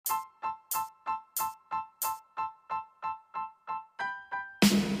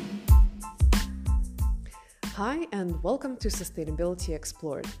Hi, and welcome to Sustainability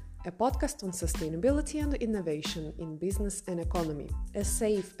Explored, a podcast on sustainability and innovation in business and economy, a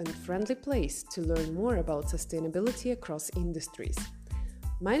safe and friendly place to learn more about sustainability across industries.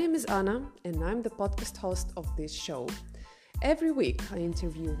 My name is Anna, and I'm the podcast host of this show. Every week, I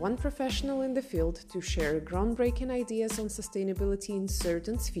interview one professional in the field to share groundbreaking ideas on sustainability in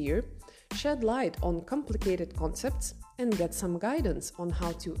certain sphere, shed light on complicated concepts, and get some guidance on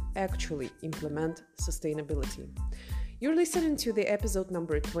how to actually implement sustainability. You're listening to the episode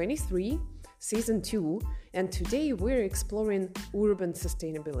number 23, season 2, and today we're exploring urban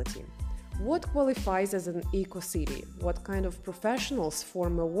sustainability. What qualifies as an eco-city? What kind of professionals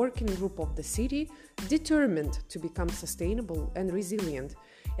form a working group of the city determined to become sustainable and resilient?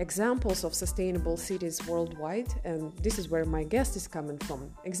 Examples of sustainable cities worldwide, and this is where my guest is coming from.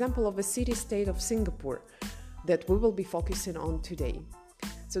 Example of a city-state of Singapore that we will be focusing on today.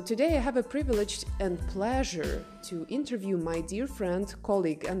 So today I have a privilege and pleasure to interview my dear friend,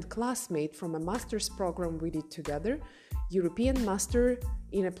 colleague and classmate from a master's program we did together, European Master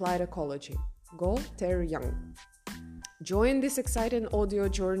in Applied Ecology, Goh Tae Young. Join this exciting audio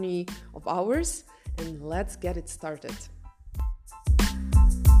journey of ours and let's get it started.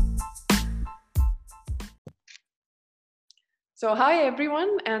 So hi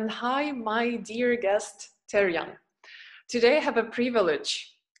everyone, and hi my dear guest, Tae Young. Today I have a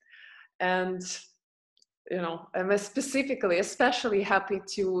privilege, and I'm especially happy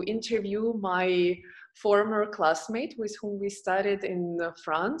to interview my former classmate with whom we studied in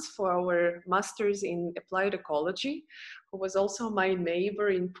France for our Masters in Applied Ecology, who was also my neighbor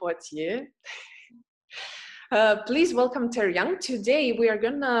in Poitiers. Please welcome Tae Young. Today we are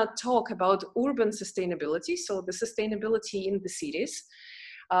gonna talk about urban sustainability, so the sustainability in the cities.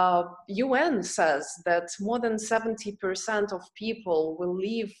 UN says that more than 70% of people will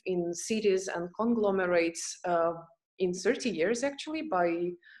live in cities and conglomerates in 30 years, actually,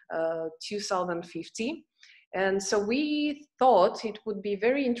 by 2050. And so we thought it would be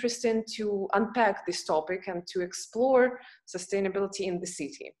very interesting to unpack this topic and to explore sustainability in the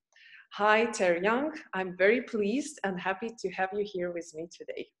city. Hi, Tae Young. I'm very pleased and happy to have you here with me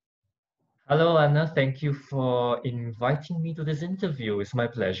today. Hello, Anna. Thank you for inviting me to this interview. It's my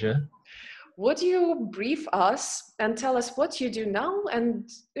pleasure. Would you brief us and tell us what you do now and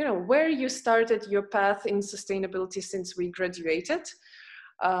where you started your path in sustainability since we graduated?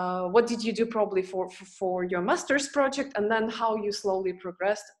 What did you do probably for your master's project, and then how you slowly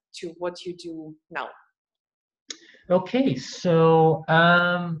progressed to what you do now? Okay, so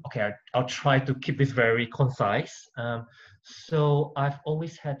I'll try to keep this very concise. So I've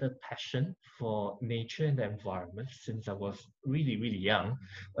always had a passion for nature and the environment since I was really, really young,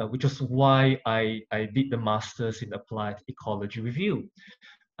 which is why I did the Masters in Applied Ecology with you.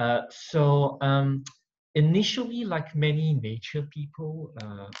 Initially, like many nature people,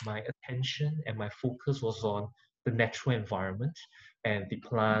 my attention and my focus was on the natural environment and the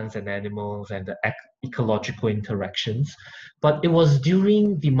plants and animals and the ecological interactions. But it was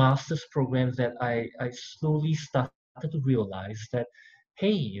during the master's programs that I slowly started to realize that,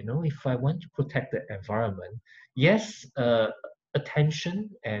 hey, if I want to protect the environment, yes, attention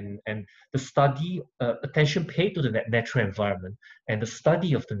and the study, attention paid to the natural environment and the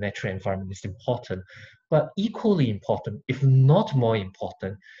study of the natural environment is important. But equally important, if not more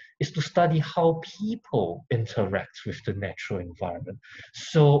important, is to study how people interact with the natural environment.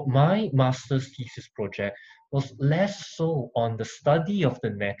 So my master's thesis project was less so on the study of the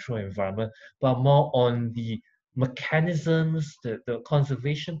natural environment, but more on the mechanisms, the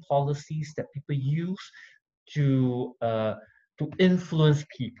conservation policies that people use to influence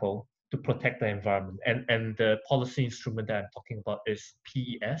people to protect the environment. And the policy instrument that I'm talking about is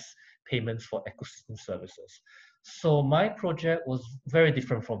PES, Payments for Ecosystem Services. So my project was very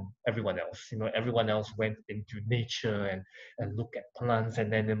different from everyone else. Everyone else went into nature and looked at plants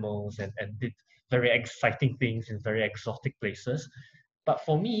and animals and did very exciting things in very exotic places. But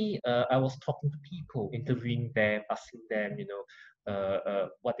for me, I was talking to people, interviewing them, asking them,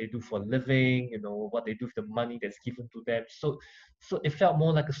 what they do for a living, what they do with the money that's given to them. So it felt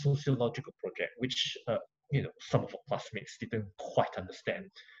more like a sociological project, which some of our classmates didn't quite understand,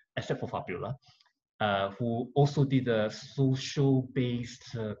 except for Fabiola, who also did a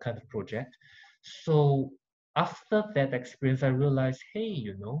social-based kind of project. So after that experience, I realized, hey,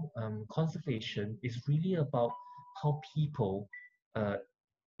 conservation is really about how people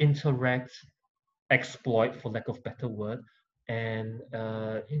interact, exploit, for lack of better word, and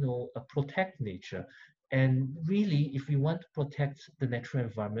protect nature. And really, if we want to protect the natural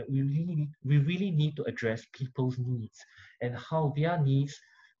environment, we really need to address people's needs and how their needs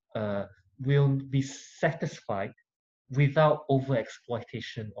will be satisfied without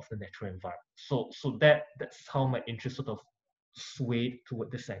overexploitation of the natural environment. So that's how my interest sort of swayed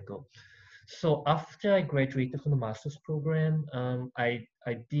toward this angle. So after I graduated from the master's program, I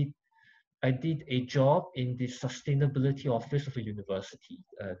did a job in the sustainability office of a university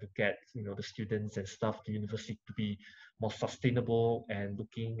to get the students and staff of the university to be more sustainable and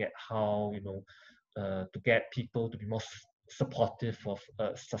looking at how to get people to be more supportive of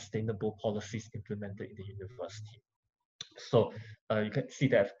sustainable policies implemented in the university. So you can see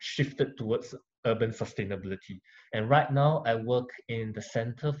that I've shifted towards urban sustainability. And right now, I work in the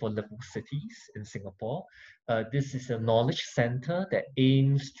Center for Livable Cities in Singapore. This is a knowledge center that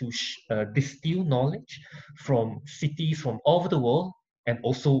aims to distill knowledge from cities from all over the world and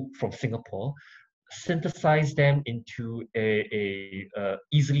also from Singapore, synthesize them into a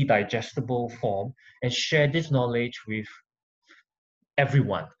easily digestible form, and share this knowledge with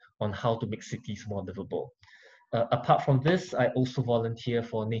everyone on how to make cities more livable. Apart from this, I also volunteer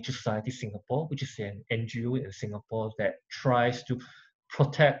for Nature Society Singapore, which is an NGO in Singapore that tries to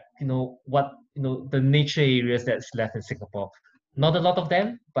protect, the nature areas that's left in Singapore. Not a lot of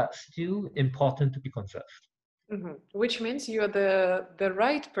them, but still important to be conserved. Mm-hmm. Which means you're the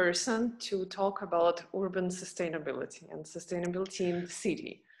right person to talk about urban sustainability and sustainability in the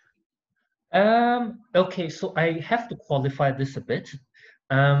city. Okay, so I have to qualify this a bit.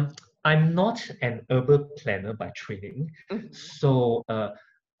 I'm not an urban planner by training, so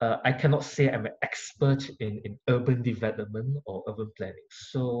I cannot say I'm an expert in urban development or urban planning.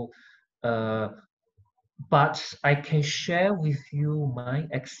 So, but I can share with you my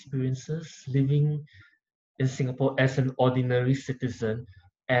experiences living in Singapore as an ordinary citizen,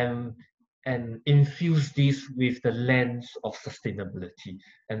 and infuse this with the lens of sustainability,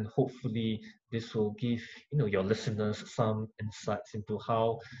 and hopefully this will give your listeners some insights into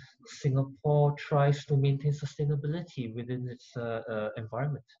how Singapore tries to maintain sustainability within its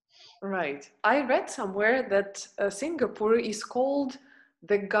environment. Right. I read somewhere that Singapore is called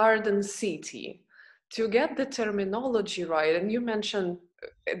the Garden City. To get the terminology right, and you mentioned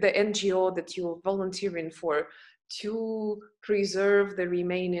the NGO that you're volunteering for to preserve the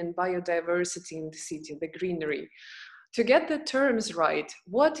remaining biodiversity in the city, the greenery. To get the terms right,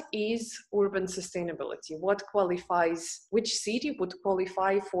 what is urban sustainability? What qualifies, which city would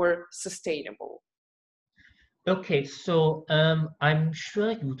qualify for sustainable? Okay, so I'm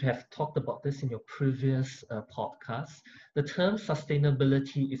sure you would have talked about this in your previous podcast. The term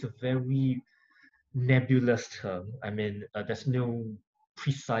sustainability is a very nebulous term. I mean, there's no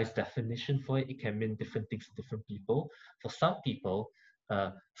precise definition for it. It can mean different things to different people. For some people,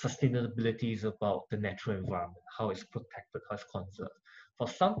 sustainability is about the natural environment, how it's protected, how it's conserved. For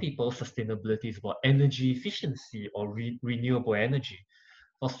some people, sustainability is about energy efficiency or renewable energy.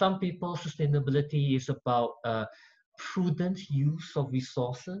 For some people, sustainability is about prudent use of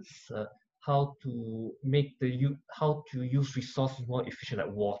resources, how to how to use resources more efficient,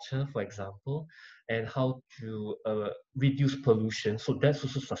 like water, for example, and how to reduce pollution. So that's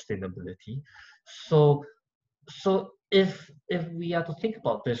also sustainability. So if we are to think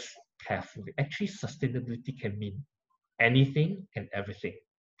about this carefully, actually sustainability can mean anything and everything.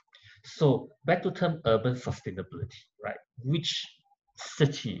 So back to term urban sustainability, right? Which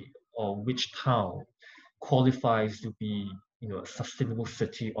city or which town qualifies to be, a sustainable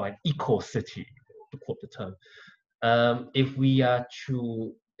city or an eco city, to quote the term? If we are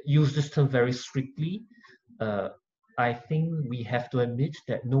to use this term very strictly, I think we have to admit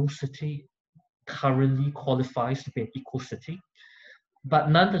that no city currently qualifies to be an eco city. But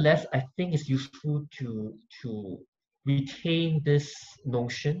nonetheless, I think it's useful to retain this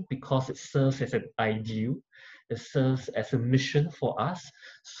notion because it serves as an ideal, it serves as a mission for us.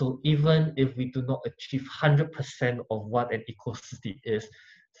 So even if we do not achieve 100% of what an eco-city is,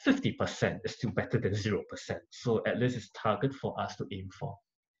 50% is still better than 0%. So at least it's target for us to aim for.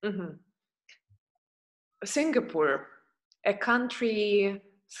 Mm-hmm. Singapore, a country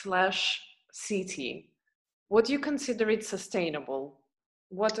slash city, would you consider it sustainable?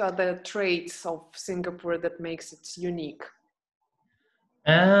 What are the traits of Singapore that makes it unique?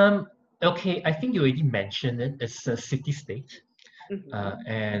 Um, okay, I think you already mentioned it. It's a city-state.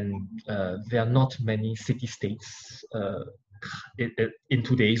 And there are not many city-states in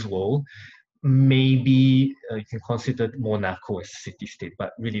today's world. Maybe you can consider Monaco as a city-state,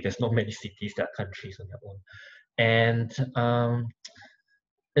 but really there's not many cities that are countries on their own. And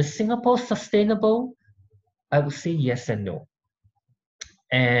is Singapore sustainable? I would say yes and no.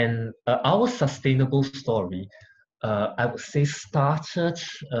 And our sustainable story, I would say, started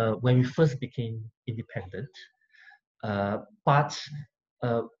when we first became independent. But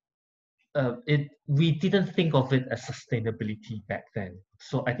we didn't think of it as sustainability back then.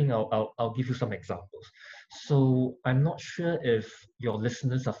 So I think I'll give you some examples. So I'm not sure if your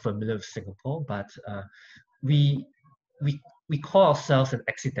listeners are familiar with Singapore, but we we we call ourselves an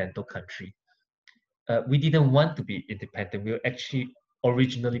accidental country. We didn't want to be independent. We were actually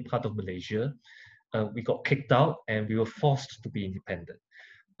originally part of Malaysia. We got kicked out and we were forced to be independent.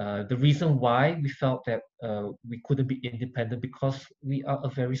 The reason why we felt that we couldn't be independent because we are a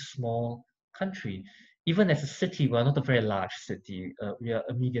very small country. Even as a city, we're not a very large city. We are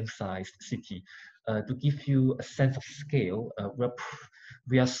a medium-sized city. To give you a sense of scale,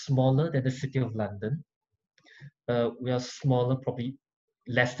 we are smaller than the city of London. We are smaller, probably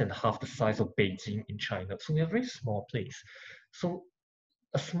less than half the size of Beijing in China. So we are a very small place. So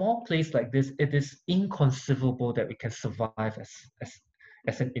a small place like this, it is inconceivable that we can survive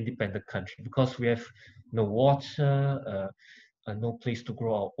as an independent country because we have no water, no place to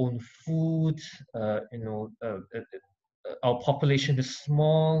grow our own food. Our population is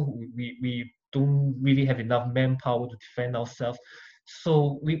small. We don't really have enough manpower to defend ourselves.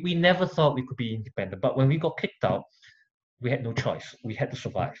 So we never thought we could be independent. But when we got kicked out, we had no choice. We had to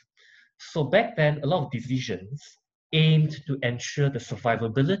survive. So back then, a lot of decisions aimed to ensure the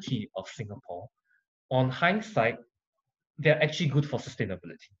survivability of Singapore. On hindsight, they're actually good for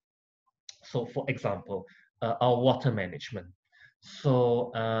sustainability. So for example, our water management.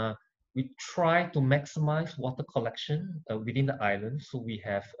 So we try to maximize water collection within the island. So we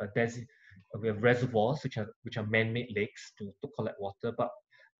have reservoirs which are man-made lakes to collect water. But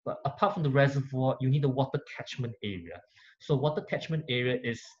apart from the reservoir, you need a water catchment area. So water catchment area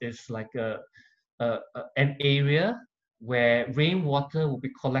is like an area where rainwater will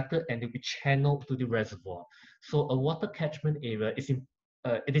be collected and it will be channeled to the reservoir. So a water catchment area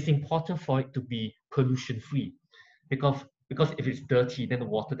it is important for it to be pollution free because if it's dirty, then the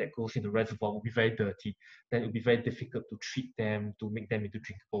water that goes in the reservoir will be very dirty. Then it will be very difficult to treat them, to make them into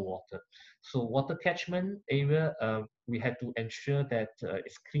drinkable water. So water catchment area, we had to ensure that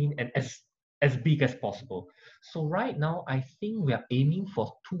it's clean and as big as possible. So right now, I think we are aiming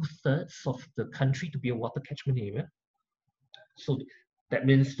for 2/3 of the country to be a water catchment area. So that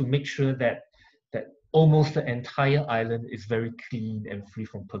means to make sure that almost the entire island is very clean and free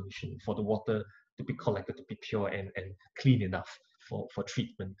from pollution for the water to be collected to be pure and clean enough for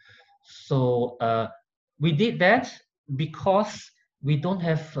treatment. So we did that because we don't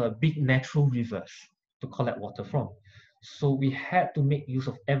have big natural rivers to collect water from. So we had to make use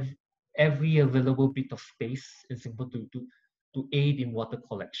of every available bit of space in Singapore to aid in water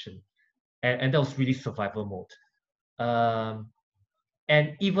collection. And that was really survival mode.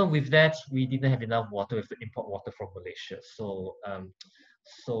 And even with that, we didn't have enough water. We have to import water from Malaysia. So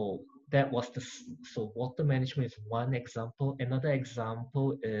that was so water management is one example. Another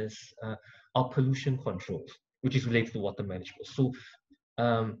example is our pollution controls, which is related to water management. So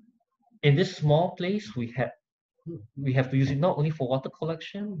in this small place, we have to use it not only for water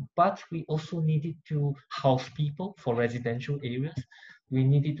collection, but we also needed to house people for residential areas. We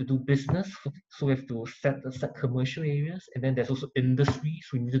needed to do business, so we have to set commercial areas, and then there's also industries.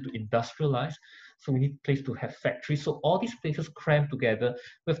 We needed to industrialize, so we need a place to have factories. So all these places crammed together,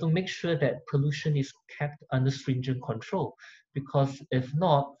 we have to make sure that pollution is kept under stringent control, because if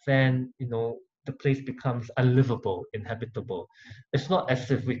not, then the place becomes unlivable, inhabitable. It's not as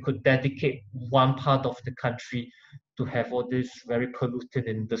if we could dedicate one part of the country to have all these very polluted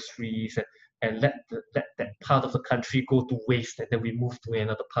industries and let that part of the country go to waste and then we move to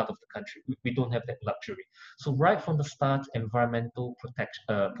another part of the country. We don't have that luxury. So right from the start, environmental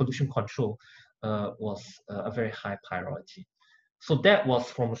pollution control was a very high priority. So that was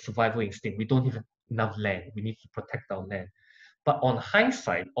from a survival instinct. We don't have enough land. We need to protect our land. But on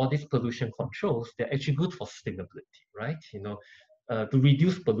hindsight, all these pollution controls, they're actually good for sustainability, right? To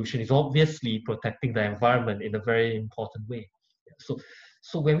reduce pollution is obviously protecting the environment in a very important way.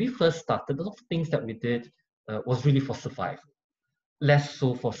 So when we first started, a lot of things that we did was really for survival, less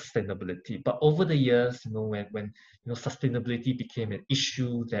so for sustainability. But over the years, when sustainability became an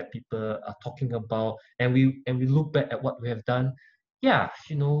issue that people are talking about, and we look back at what we have done, yeah,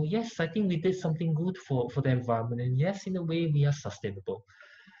 yes, I think we did something good for the environment, and yes, in a way, we are sustainable.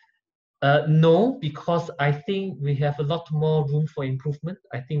 No, because I think we have a lot more room for improvement.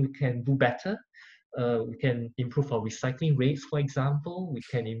 I think we can do better. We can improve our recycling rates, for example. We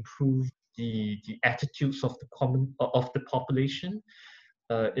can improve the attitudes of the population.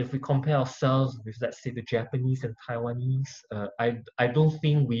 If we compare ourselves with, let's say, the Japanese and Taiwanese, I don't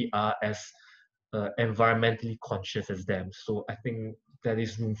think we are as environmentally conscious as them. So I think there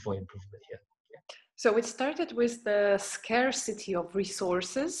is room for improvement here. So it started with the scarcity of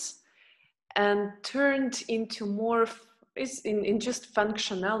resources, and turned into more in just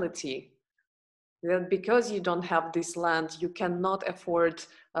functionality. That because you don't have this land, you cannot afford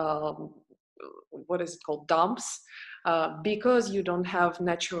what is it called, dumps. Because you don't have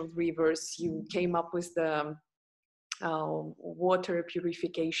natural rivers, you came up with the water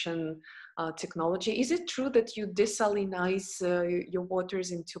purification technology. Is it true that you desalinize your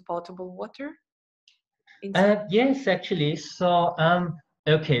waters into potable water? Yes, actually.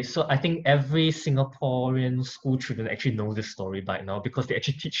 Okay, so I think every Singaporean school children actually know this story by now because they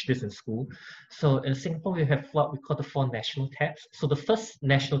actually teach this in school. So in Singapore, we have what we call the four national taps. So the first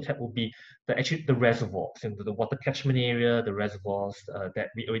national tap will be the reservoirs, and the water catchment area, the reservoirs that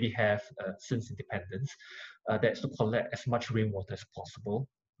we already have since independence. That's to collect as much rainwater as possible,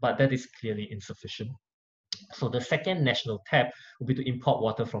 but that is clearly insufficient. So the second national tap will be to import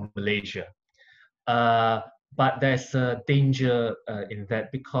water from Malaysia. Uh, but there's a danger in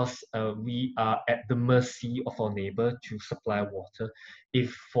that because we are at the mercy of our neighbor to supply water.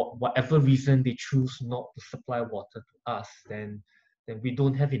 If for whatever reason they choose not to supply water to us, then we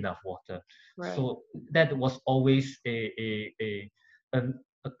don't have enough water. Right. So that was always an,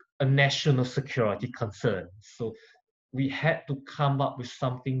 a national security concern. So we had to come up with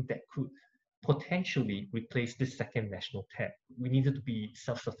something that could potentially replace this second national tap. We needed to be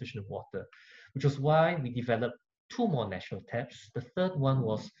self-sufficient in water, which was why we developed two more national taps. The third one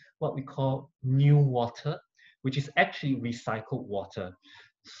was what we call new water, which is actually recycled water.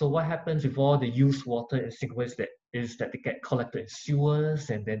 So what happens with all the used water in Singapore is that they get collected in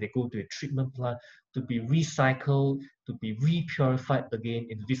sewers and then they go to a treatment plant to be recycled, to be re-purified again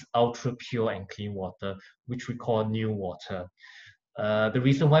into this ultra pure and clean water, which we call new water. The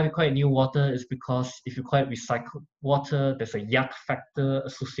reason why we call it new water is because if you call it recycled water, there's a yuck factor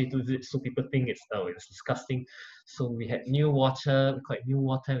associated with it, so people think it's disgusting. So we had new water, we call it new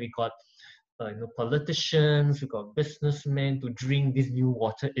water. We got politicians, we got businessmen to drink this new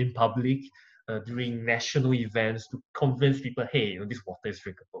water in public during national events to convince people, hey, this water is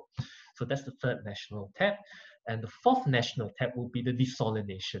drinkable. So that's the third national tap. And the fourth national tap will be the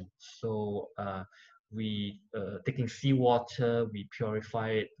desalination. So we taking seawater, we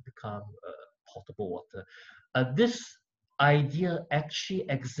purify it to become potable water. This idea actually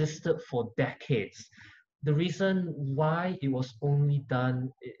existed for decades. The reason why it was only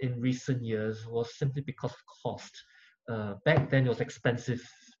done in recent years was simply because of cost. Back then, it was expensive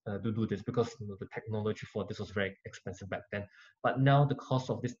to do this because the technology for this was very expensive back then. But now the cost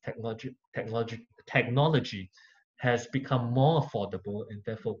of this technology has become more affordable and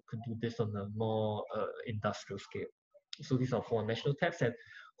therefore could do this on a more industrial scale. So these are four national taps, and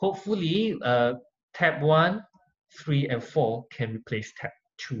hopefully tap 1, 3, and 4 can replace tap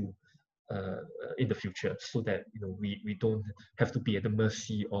 2 in the future, so that we don't have to be at the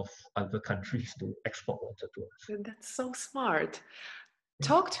mercy of other countries to export water to us. That's so smart.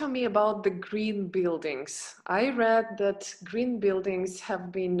 Talk to me about the green buildings. I read that green buildings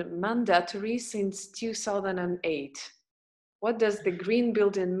have been mandatory since 2008. What does the green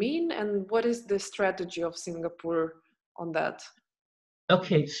building mean, and what is the strategy of Singapore on that?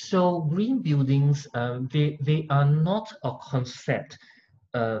 Okay, so green buildings, they are not a concept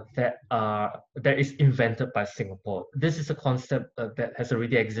that is invented by Singapore. This is a concept that has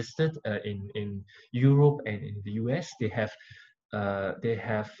already existed in Europe and in the US. They have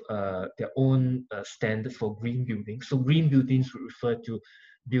their own standards for green buildings. So green buildings would refer to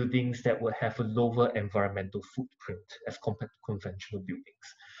buildings that will have a lower environmental footprint as compared to conventional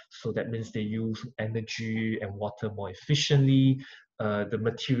buildings. So that means they use energy and water more efficiently. The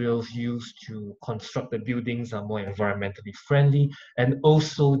materials used to construct the buildings are more environmentally friendly, and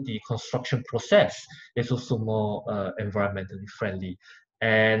also the construction process is also more environmentally friendly.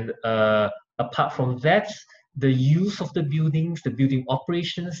 And apart from that, the use of the buildings, the building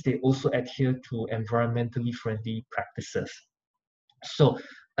operations, they also adhere to environmentally friendly practices. So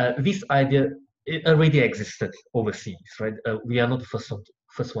this idea, it already existed overseas, right? We are not the first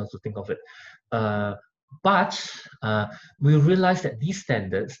ones to think of it. But we realized that these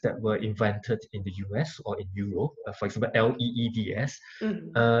standards that were invented in the US or in Europe, for example, LEEDS,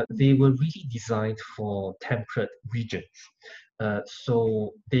 they were really designed for temperate regions.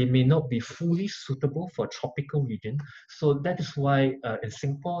 So they may not be fully suitable for a tropical region. So that is why in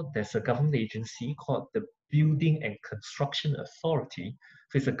Singapore, there's a government agency called the Building and Construction Authority.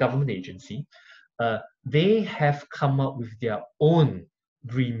 So it's a government agency. They have come up with their own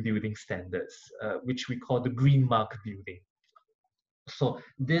green building standards, which we call the Green Mark building. So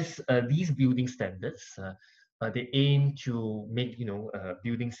these building standards, they aim to make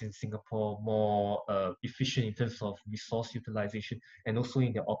buildings in Singapore more efficient in terms of resource utilization and also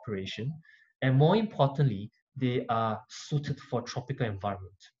in their operation. And more importantly, they are suited for tropical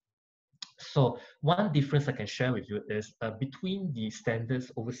environment. So one difference I can share with you is between the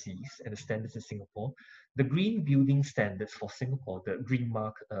standards overseas and the standards in Singapore, the green building standards for Singapore, the green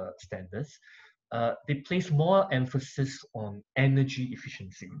mark standards, they place more emphasis on energy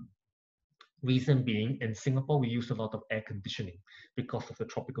efficiency. Reason being, in Singapore, we use a lot of air conditioning because of the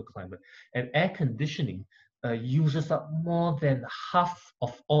tropical climate. And air conditioning uses up more than half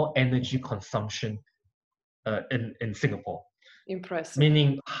of all energy consumption in Singapore. Impressive.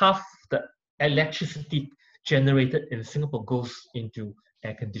 Meaning half the electricity generated in Singapore goes into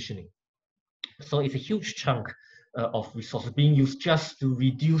air conditioning. So it's a huge chunk of resources being used just to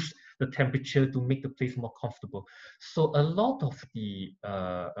reduce the temperature to make the place more comfortable. So a lot of the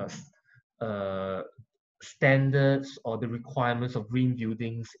standards or the requirements of green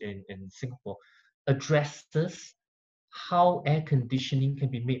buildings in Singapore addresses how air conditioning can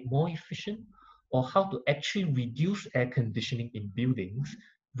be made more efficient, or how to actually reduce air conditioning in buildings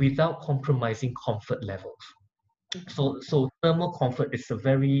without compromising comfort levels. So thermal comfort is a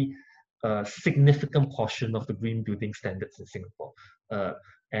very significant portion of the green building standards in Singapore.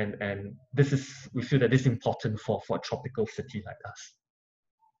 And we feel that this is important for a tropical city like us.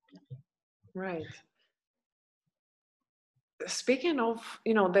 Right. Speaking of,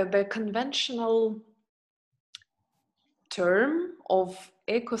 the conventional term of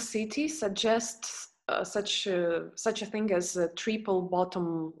eco-city suggests such a thing as a triple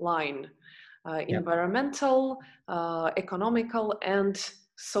bottom line, environmental, economical, and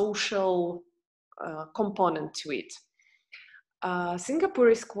social component to it. Singapore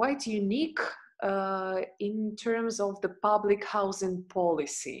is quite unique in terms of the public housing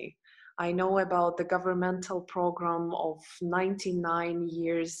policy. I know about the governmental program of 99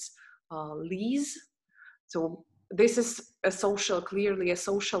 years lease. So this is clearly a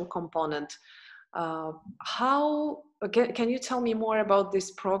social component. Can you tell me more about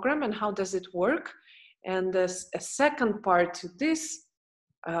this program and how does it work? And a second part to this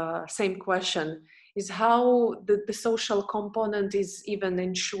same question is how the social component is even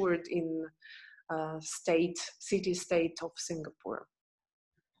ensured in city-state of Singapore.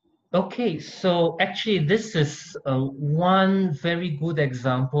 Okay, so actually this is one very good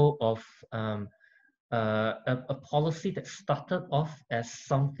example of a policy that started off as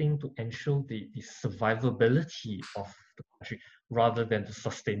something to ensure the survivability of the country rather than the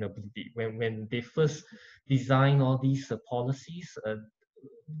sustainability. When they first designed all these policies,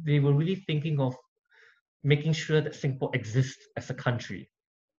 they were really thinking of making sure that Singapore exists as a country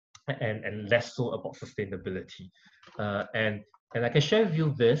and less so about sustainability. And I can share with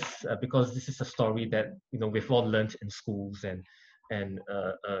you this because this is a story that we've all learned in schools and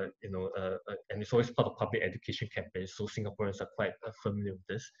it's always part of public education campaigns. So Singaporeans are quite familiar with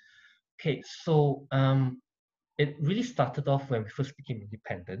this. Okay, so it really started off when we first became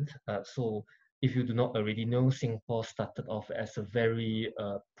independent. So if you do not already know, Singapore started off as a very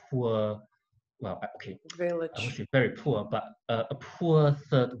poor. Well, okay, village. I would say very poor, but a poor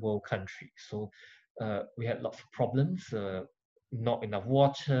third world country. So we had lots of problems, not enough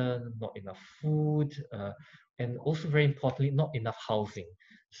water, not enough food, and also very importantly, not enough housing.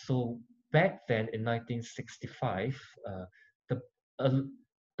 So back then in 1965, a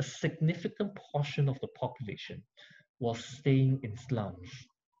significant portion of the population was staying in slums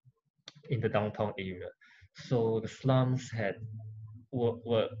in the downtown area. So the slums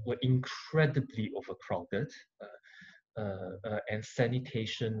were incredibly overcrowded, and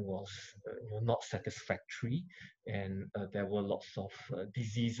sanitation was not satisfactory, and there were lots of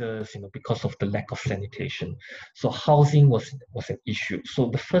diseases because of the lack of sanitation. So housing was an issue. So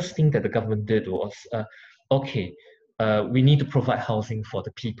the first thing that the government did was, okay, we need to provide housing for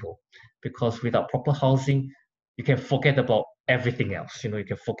the people, because without proper housing, you can forget about everything else. You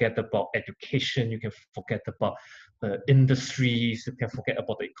can forget about education, you can forget about industries, you can forget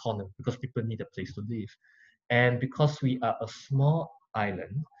about the economy, because people need a place to live. And because we are a small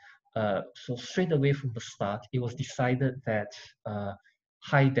island, so straight away from the start, it was decided that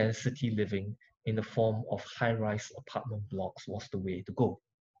high density living in the form of high-rise apartment blocks was the way to go.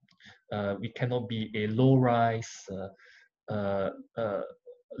 We cannot be a low-rise,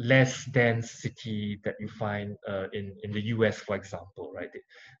 less dense city that you find in the US, for example, right?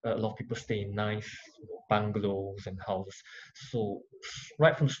 A lot of people stay in nice bungalows and houses. So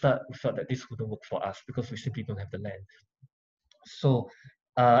right from the start, we felt that this wouldn't work for us because we simply don't have the land. So,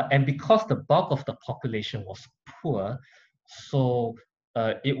 and because the bulk of the population was poor, so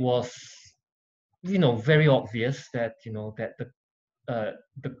it was, very obvious that, that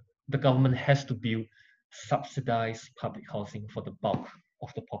the government has to build subsidized public housing for the bulk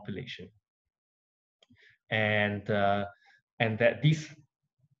of the population. and that these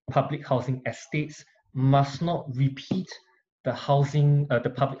public housing estates must not repeat the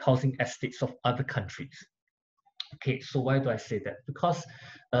public housing estates of other countries. Okay, so why do I say that? Because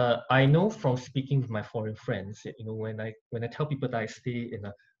I know from speaking with my foreign friends, when I tell people that I stay in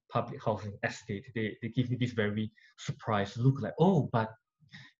a public housing estate, they give me this very surprised look, like, oh, but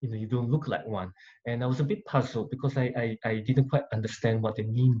you don't look like one. And I was a bit puzzled because I didn't quite understand what they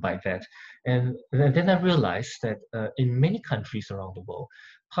mean by that. And then I realized that in many countries around the world,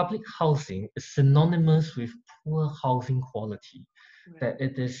 public housing is synonymous with poor housing quality, that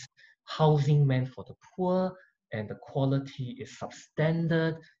it is housing meant for the poor, and the quality is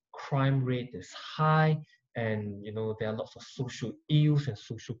substandard, crime rate is high, and there are lots of social ills and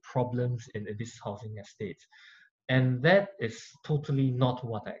social problems in these housing estates. And that is totally not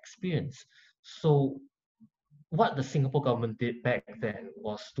what I experienced. So what the Singapore government did back then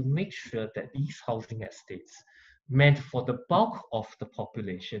was to make sure that these housing estates meant for the bulk of the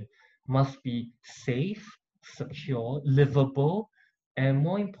population must be safe, secure, livable, and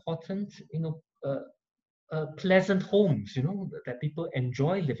more important, pleasant homes, that people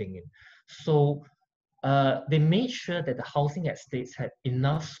enjoy living in. So they made sure that the housing estates had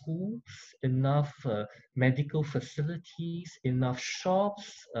enough schools, enough medical facilities, enough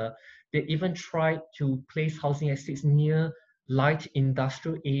shops. They even tried to place housing estates near light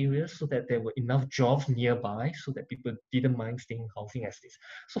industrial areas so that there were enough jobs nearby so that people didn't mind staying in housing estates.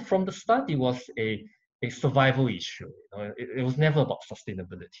 So from the start, it was a survival issue. It was never about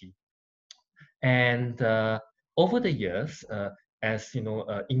sustainability. And over the years, as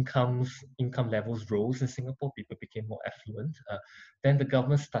income levels rose in Singapore, people became more affluent. Then the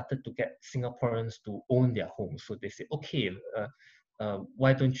government started to get Singaporeans to own their homes. So they said, okay,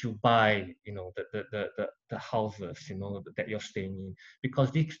 why don't you buy the houses that you're staying in?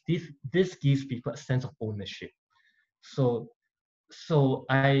 Because this gives people a sense of ownership. So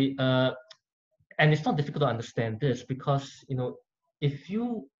and it's not difficult to understand this because if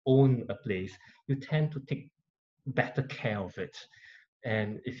you own a place, you tend to take better care of it.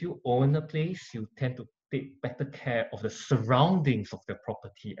 And if you own a place, you tend to take better care of the surroundings of the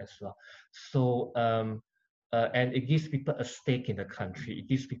property as well. So, and it gives people a stake in the country. It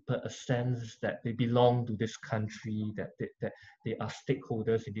gives people a sense that they belong to this country, that they are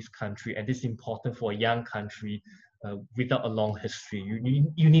stakeholders in this country. And this is important for a young country without a long history.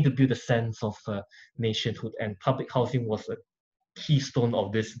 You need to build a sense of nationhood, and public housing was a keystone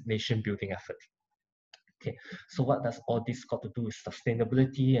of this nation building effort. Okay, so what does all this got to do with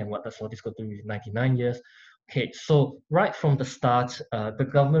sustainability, and what does all this got to do with 99 years? Okay, so right from the start, the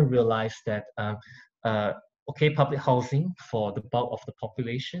government realized that okay, public housing for the bulk of the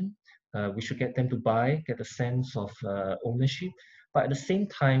population, we should get them to get a sense of ownership, but at the same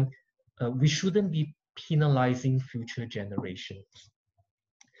time, we shouldn't be penalizing future generations.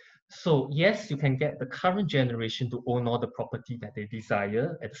 So yes, you can get the current generation to own all the property that they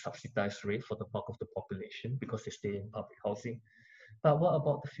desire at a subsidized rate for the bulk of the population because they stay in public housing. But what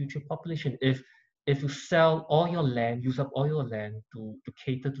about the future population? If you sell all your land, use up all your land to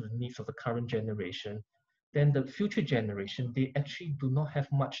cater to the needs of the current generation, then the future generation, they actually do not have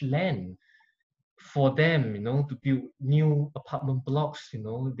much land for them, to build new apartment blocks.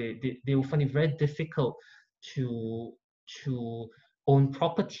 They will find it very difficult to own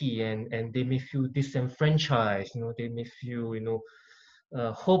property, and they may feel disenfranchised. They may feel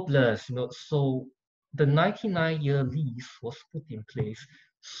hopeless. So the 99-year lease was put in place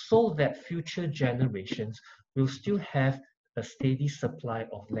so that future generations will still have a steady supply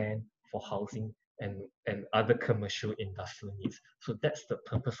of land for housing and other commercial industrial needs. So that's the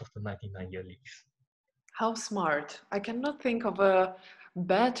purpose of the 99-year lease. How smart. I cannot think of a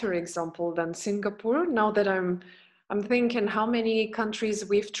better example than Singapore. Now that I'm thinking how many countries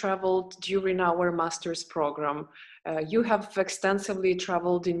we've traveled during our master's program. You have extensively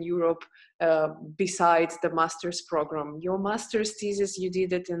traveled in Europe besides the master's program. Your master's thesis, you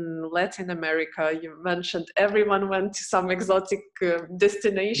did it in Latin America. You mentioned everyone went to some exotic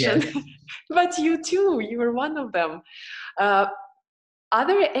destination, Yes. but you too, you were one of them. Are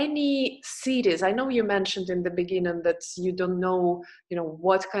there any cities? I know you mentioned in the beginning that you don't know,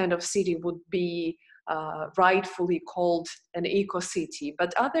 what kind of city would be rightfully called an eco-city,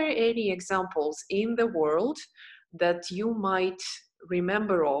 but are there any examples in the world that you might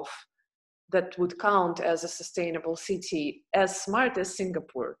remember of that would count as a sustainable city, as smart as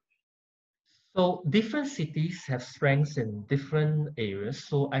Singapore? So different cities have strengths in different areas.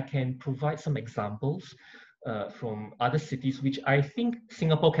 So I can provide some examples from other cities, which I think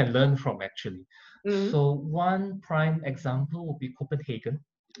Singapore can learn from actually. Mm-hmm. So one prime example would be Copenhagen.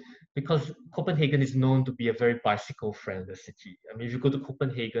 because Copenhagen is known to be a very bicycle-friendly city. I mean, if you go to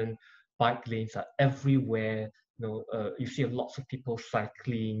Copenhagen, bike lanes are everywhere. You see lots of people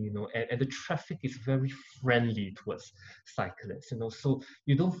cycling, and the traffic is very friendly towards cyclists, so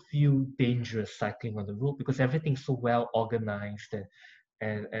you don't feel dangerous cycling on the road because everything's so well organized,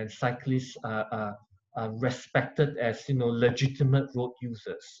 and cyclists are respected as legitimate road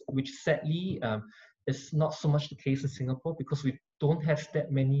users, which sadly is not so much the case in Singapore because we don't have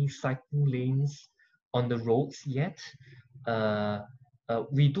that many cycling lanes on the roads yet.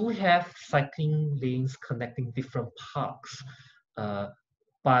 We do have cycling lanes connecting different parks,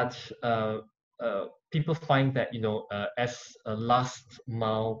 but people find that as a last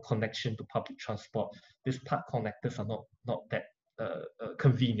mile connection to public transport, these park connectors are not that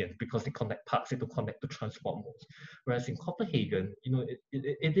convenient because they connect parks, they don't connect to transport modes. Whereas in Copenhagen,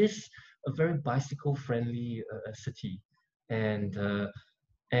 it is a very bicycle-friendly city, and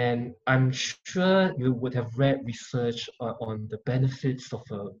I'm sure you would have read research on the benefits of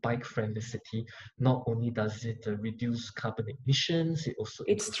a bike-friendly city. Not only does it reduce carbon emissions, it also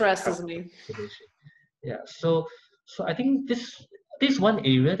stresses me. Yeah, so I think this one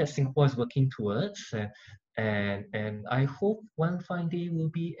area that Singapore is working towards, and I hope one fine day will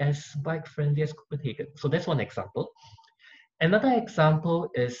be as bike-friendly as Copenhagen. So that's one example. Another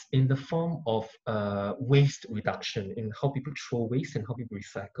example is in the form of waste reduction, in how people throw waste and how people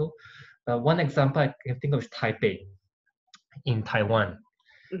recycle. One example I can think of is Taipei in Taiwan.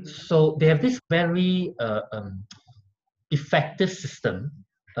 Mm-hmm. So they have this very effective system,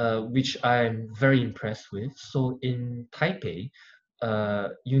 which I'm very impressed with. So in Taipei,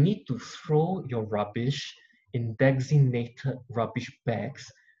 you need to throw your rubbish in designated rubbish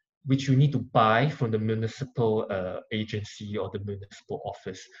bags, which you need to buy from the municipal agency or the municipal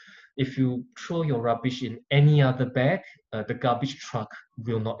office. If you throw your rubbish in any other bag, the garbage truck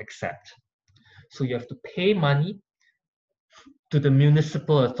will not accept. So you have to pay money to the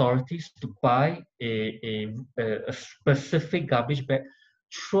municipal authorities to buy a specific garbage bag,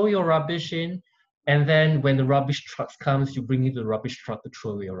 throw your rubbish in, and then when the rubbish truck comes, you bring it to the rubbish truck to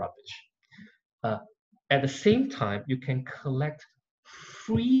throw away your rubbish. At the same time, you can collect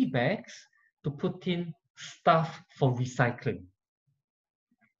free bags to put in stuff for recycling.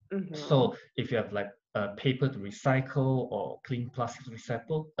 Mm-hmm. So if you have like paper to recycle or clean plastic to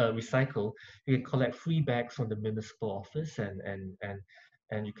recycle, you can collect free bags from the municipal office and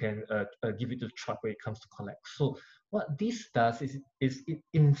you can give it to the truck where it comes to collect. So what this does is it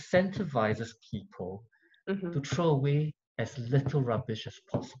incentivizes people mm-hmm. to throw away as little rubbish as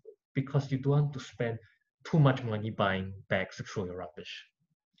possible because you don't want to spend too much money buying bags to throw your rubbish.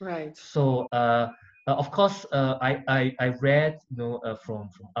 Right. So of course, I read from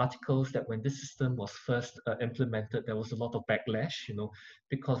articles that when this system was first implemented, there was a lot of backlash,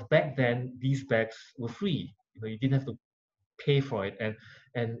 because back then these bags were free. You didn't have to pay for it,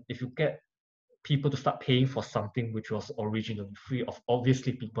 and if you get people to start paying for something which was originally free,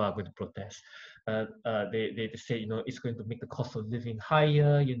 obviously people are going to protest. They say it's going to make the cost of living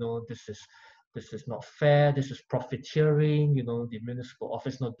higher. This is not fair, this is profiteering, the municipal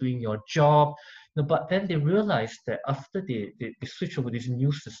office not doing your job. But then they realized that after they switch over this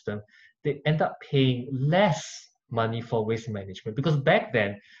new system, they end up paying less money for waste management. Because back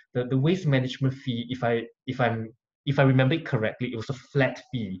then, the waste management fee, if I remember it correctly, it was a flat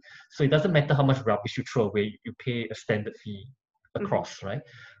fee. So it doesn't matter how much rubbish you throw away, you pay a standard fee across, mm-hmm. right?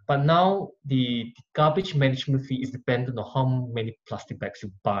 But now the garbage management fee is dependent on how many plastic bags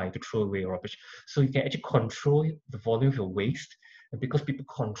you buy to throw away rubbish. So you can actually control the volume of your waste. And because people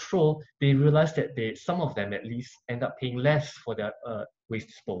control, they realize that some of them at least end up paying less for their waste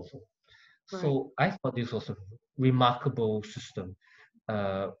disposal. Right. So I thought this was a remarkable system,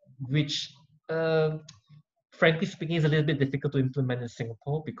 which frankly speaking is a little bit difficult to implement in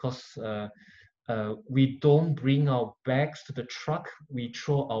Singapore because we don't bring our bags to the truck. We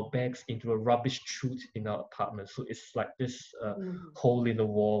throw our bags into a rubbish chute in our apartment. So it's like this hole in the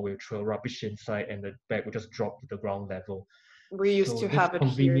wall where we throw rubbish inside and the bag will just drop to the ground level. We used to have it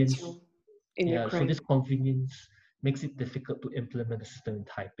here too in Ukraine. So this convenience makes it difficult to implement the system in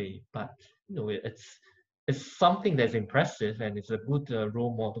Taipei. But it's something that's impressive and it's a good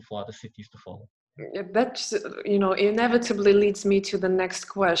role model for other cities to follow. That inevitably leads me to the next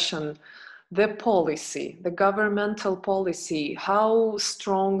question. The policy, the governmental policy, how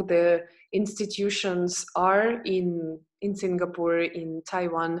strong the institutions are in Singapore, in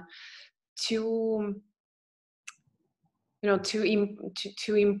Taiwan, to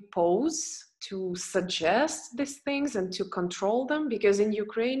impose to suggest these things and to control them? Because in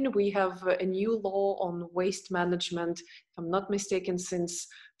Ukraine, we have a new law on waste management, if I'm not mistaken, since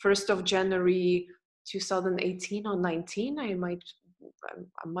 1st of January 2018 or 19. I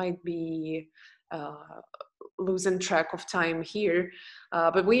might be losing track of time here,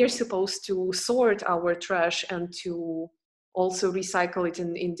 but we are supposed to sort our trash and to also recycle it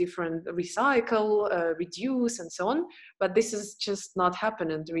in different reduce and so on, but this is just not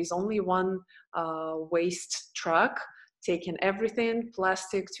happening. There is only one waste truck taking everything,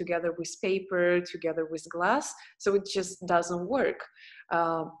 plastic together with paper, together with glass, so it just doesn't work.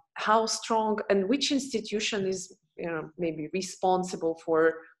 How strong and which institution is maybe responsible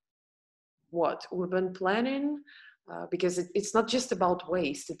for what urban planning? Because it's not just about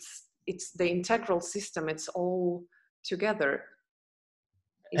waste, it's the integral system, it's all together.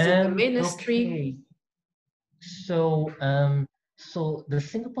 Is it the ministry? Okay. So, so the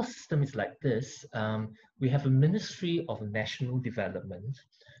Singapore system is like this. We have a Ministry of National Development.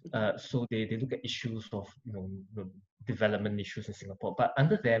 So they look at issues of development issues in Singapore. But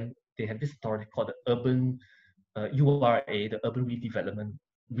under them, they have this authority called the Urban URA, the Urban Redevelopment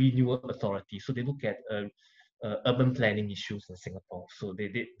Renewal Authority. So they look at urban planning issues in Singapore. So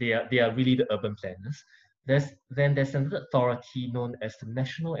they are really the urban planners. There's another authority known as the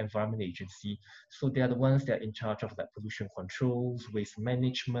National Environment Agency. So they are the ones that are in charge of like pollution controls, waste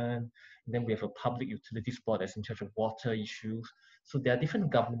management. And then we have a Public Utilities Board that's in charge of water issues. So there are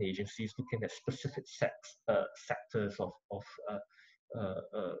different government agencies looking at specific sectors of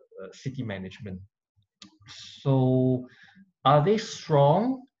city management. So are they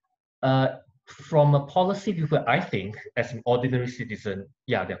strong? From a policy view, I think as an ordinary citizen,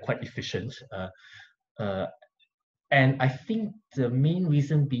 yeah, they're quite efficient. And I think the main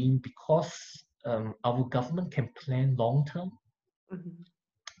reason being because our government can plan long term. Mm-hmm.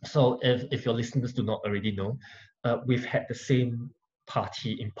 So if your listeners do not already know, we've had the same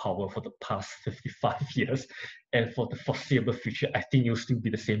party in power for the past 55 years. And for the foreseeable future, I think you'll still be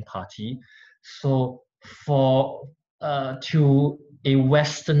the same party. So for to a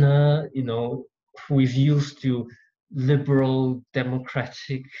Westerner, who is used to liberal,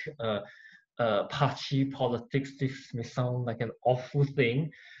 democratic party politics, this may sound like an awful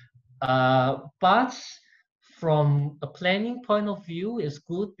thing, but from a planning point of view, it's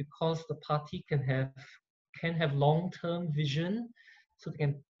good because the party can have long-term vision, so they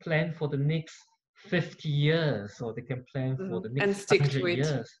can plan for the next 50 years, or they can plan for the next 100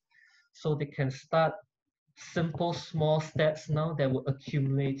 years. So they can start simple, small steps now that will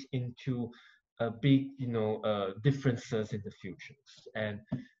accumulate into big, differences in the future.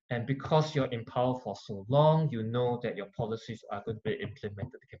 And because you're in power for so long, you know that your policies are going to be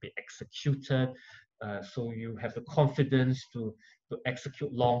implemented, they can be executed. So you have the confidence to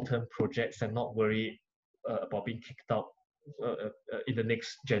execute long-term projects and not worry about being kicked out in the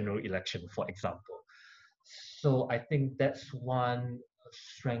next general election, for example. So I think that's one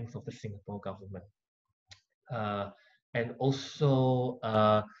strength of the Singapore government. And also,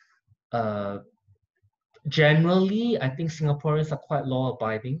 generally, I think Singaporeans are quite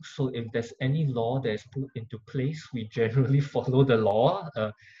law-abiding. So if there's any law that is put into place, we generally follow the law.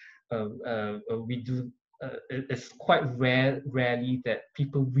 It's quite rarely that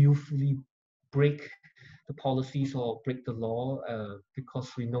people willfully break the policies or break the law,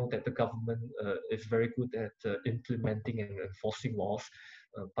 because we know that the government is very good at implementing and enforcing laws.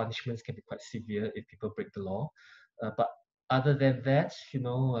 Punishments can be quite severe if people break the law. But other than that,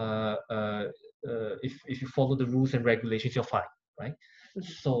 if you follow the rules and regulations, you're fine, right?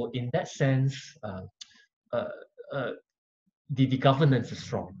 So in that sense, the governance is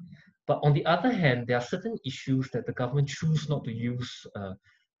strong. But on the other hand, there are certain issues that the government choose not to use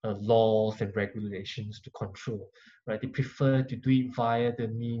laws and regulations to control, right? They prefer to do it via the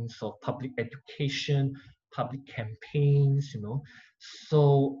means of public education, public campaigns,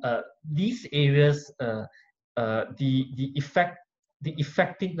 So these areas, the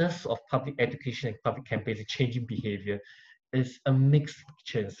effectiveness of public education and public campaigns in changing behavior is a mixed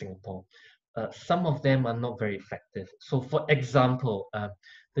picture in Singapore. Some of them are not very effective. So for example,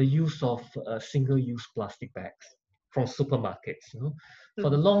 the use of single-use plastic bags from supermarkets. For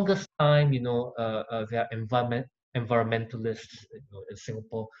the longest time, there are environmentalists in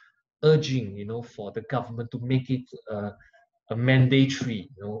Singapore urging, for the government to make it a mandatory,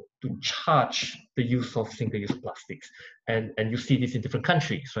 to charge the use of single-use plastics. And you see this in different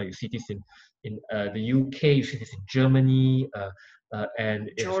countries, right? You see this in the UK, you see this in Germany, and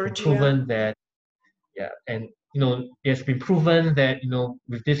it's been proven that, it's been proven that,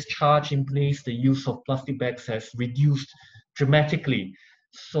 with this charge in place, the use of plastic bags has reduced dramatically.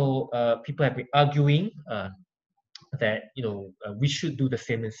 So people have been arguing that we should do the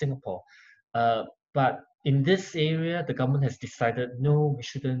same in Singapore. But in this area, the government has decided no, we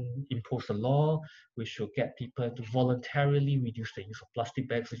shouldn't impose a law. We should get people to voluntarily reduce the use of plastic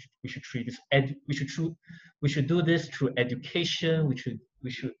bags. We should treat this we should do this through education. We should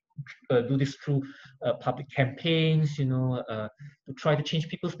do this through public campaigns. To try to change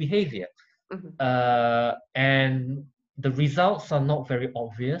people's behavior. And the results are not very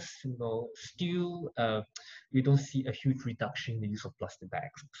obvious. Still, we don't see a huge reduction in the use of plastic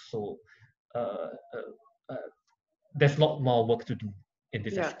bags. So there's a lot more work to do in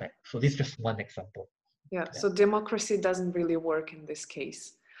this aspect. So this is just one example. Yeah. So democracy doesn't really work in this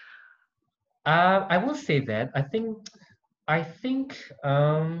case. I will say that. I think.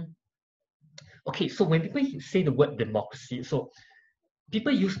 Okay. So when people say the word democracy, so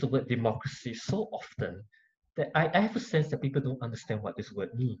people use the word democracy so often that I have a sense that people don't understand what this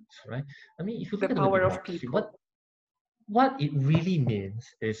word means, right? I mean, if you look at the word democracy, what it really means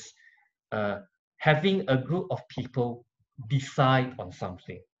is having a group of people decide on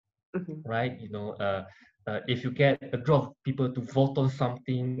something, right? If you get a group of people to vote on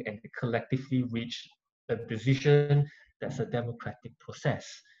something and collectively reach a decision, that's a democratic process,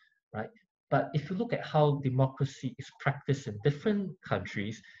 right? But if you look at how democracy is practiced in different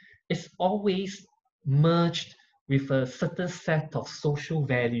countries, it's always merged with a certain set of social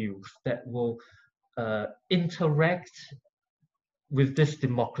values that will interact with this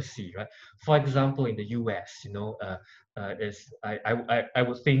democracy, right? For example, in the US, I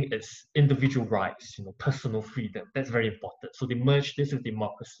would think it's individual rights, personal freedom. That's very important. So they merge this with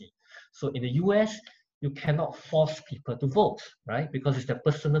democracy. So in the US, you cannot force people to vote, right? Because it's their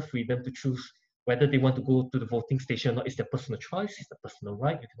personal freedom to choose whether they want to go to the voting station or not. It's their personal choice, it's their personal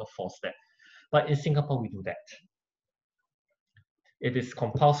right. You cannot force that. But in Singapore, we do that. It is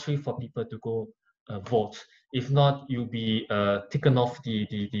compulsory for people to go vote. If not, you'll be taken off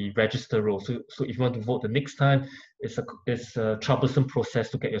the register roll. So if you want to vote the next time, it's a troublesome process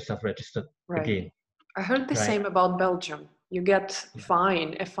to get yourself registered again. I heard the same about Belgium. You get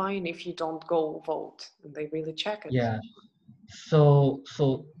a fine if you don't go vote, and they really check it. Yeah. So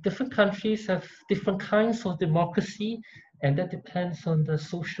different countries have different kinds of democracy, and that depends on the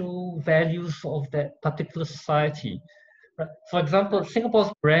social values of that particular society. Right? For example,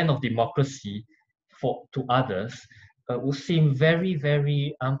 Singapore's brand of democracy to others will seem very,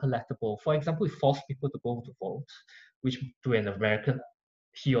 very unpalatable. For example, we force people to go to vote, which to an American,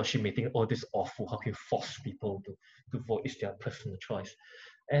 he or she may think, oh, this is awful. How can you force people to vote? It's their personal choice.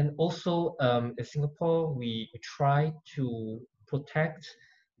 And also in Singapore, we try to protect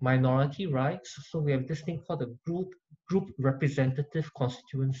minority rights. So we have this thing called the group representative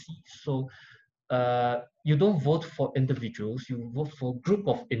constituency. So you don't vote for individuals, you vote for a group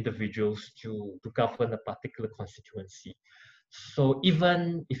of individuals to govern a particular constituency. So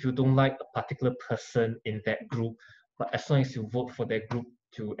even if you don't like a particular person in that group, but as long as you vote for that group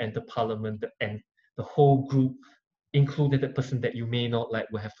to enter parliament, and the whole group, included the person that you may not like,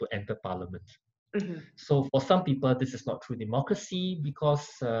 will have to enter parliament. So for some people, this is not true democracy because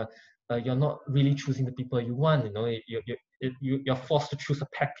you're not really choosing the people you want. You're forced to choose a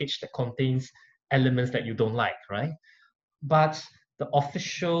package that contains elements that you don't like, right? But the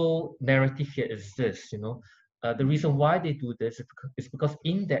official narrative here is this, the reason why they do this is because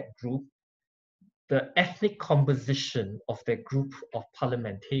in that group, the ethnic composition of that group of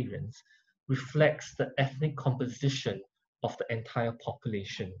parliamentarians reflects the ethnic composition of the entire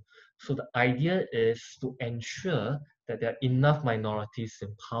population. So the idea is to ensure that there are enough minorities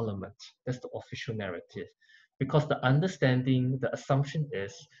in parliament. That's the official narrative. Because the assumption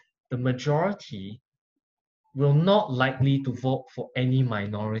is the majority will not likely to vote for any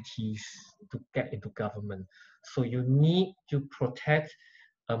minorities to get into government. So you need to protect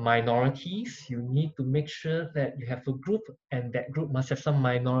minorities. You need to make sure that you have a group, and that group must have some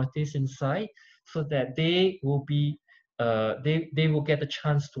minorities inside, so that they will be they will get a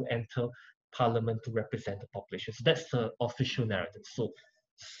chance to enter parliament to represent the population. So that's the official narrative.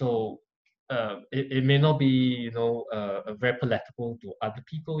 So it may not be very palatable to other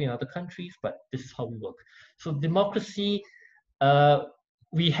people in other countries, but this is how we work. So democracy,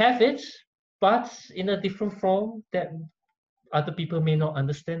 we have it, but in a different form that other people may not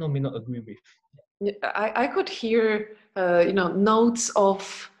understand or may not agree with. I could hear notes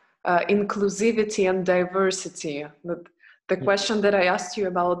of inclusivity and diversity. The question that I asked you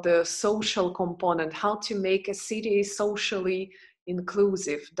about the social component, how to make a city socially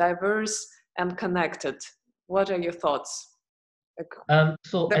inclusive, diverse, and connected. What are your thoughts?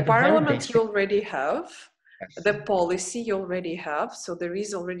 So the parliament you already have, Yes. The policy you already have, so there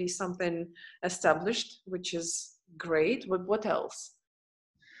is already something established, which is great. But what else?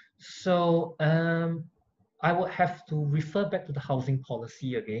 So I would have to refer back to the housing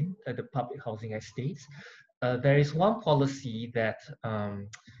policy again, the public housing estates. There is one policy that,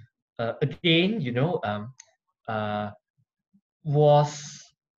 again, uh, was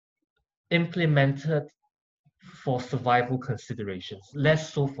implemented for survival considerations,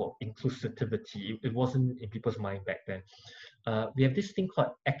 less so for inclusivity. It wasn't in people's mind back then. We have this thing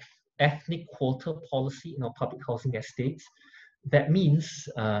called ethnic quota policy in our public housing estates. That means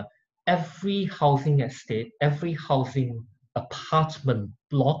every housing estate, every housing apartment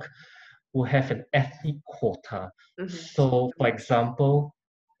block will have an ethnic quota. So, for example,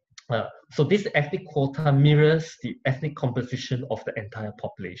 so this ethnic quota mirrors the ethnic composition of the entire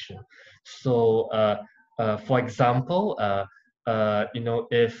population. So, for example,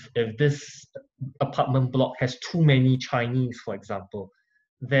 if this apartment block has too many Chinese, for example,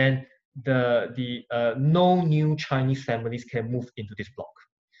 then the no new Chinese families can move into this block.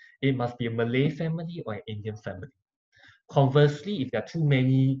 It must be a Malay family or an Indian family. Conversely, if there are too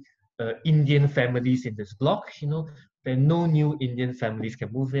many Indian families in this block, then no new Indian families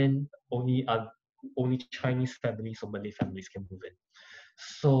can move in. Only Chinese families or Malay families can move in.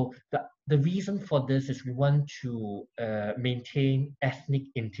 So the reason for this is we want to maintain ethnic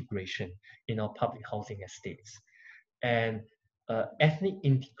integration in our public housing estates. And ethnic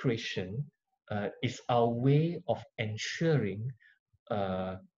integration is our way of ensuring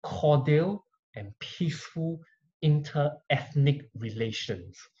cordial and peaceful inter-ethnic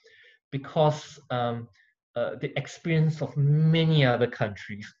relations, because the experience of many other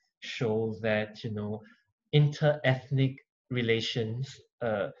countries show that inter-ethnic relations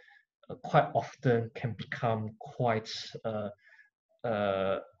quite often can become quite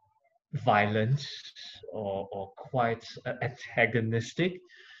violent or quite antagonistic.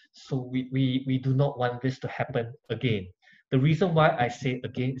 So we do not want this to happen again. The reason why I say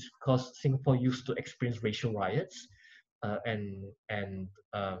again is because Singapore used to experience racial riots, and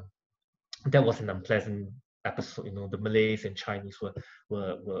that was an unpleasant episode. The Malays and Chinese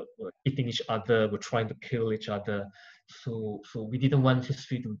were eating each other, were trying to kill each other. So we didn't want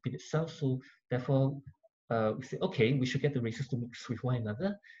history to repeat itself. So therefore, we said, okay, we should get the races to mix with one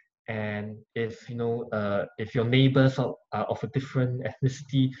another. And if your neighbors are of a different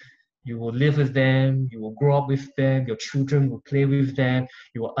ethnicity, you will live with them, you will grow up with them, your children will play with them,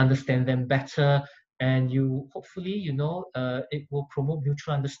 you will understand them better, and you hopefully it will promote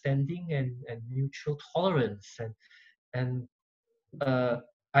mutual understanding and mutual tolerance and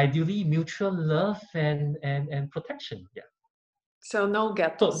ideally mutual love and protection. Yeah. So no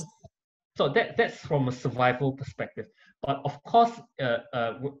ghettos. So that's from a survival perspective. But of course,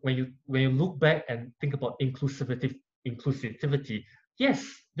 when you look back and think about inclusivity, yes,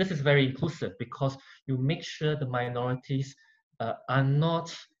 this is very inclusive because you make sure the minorities are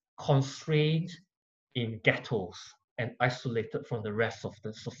not constrained in ghettos and isolated from the rest of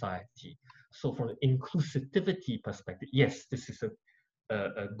the society. So from an inclusivity perspective, yes, this is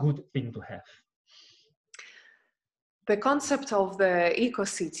a good thing to have. The concept of the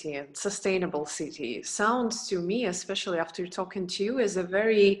eco-city and sustainable city sounds to me, especially after talking to you, as a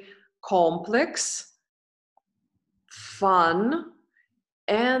very complex, fun,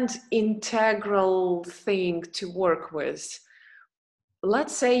 and integral thing to work with.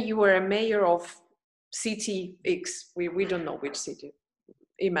 Let's say you were a mayor of city X. We don't know which city.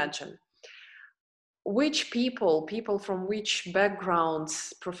 Imagine. Which people from which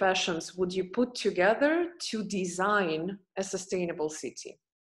backgrounds, professions would you put together to design a sustainable city?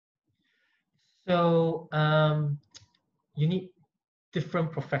 So you need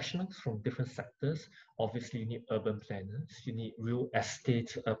different professionals from different sectors. Obviously, you need urban planners, you need real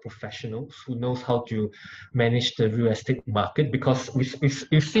estate professionals who knows how to manage the real estate market, because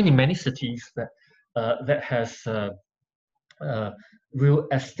we've seen in many cities that has real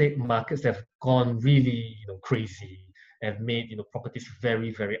estate markets that have gone really crazy and made properties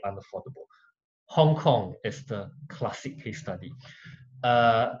very, very unaffordable. Hong Kong is the classic case study.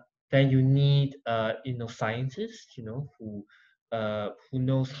 Then you need scientists who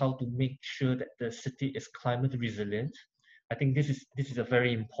knows how to make sure that the city is climate resilient. I think this is a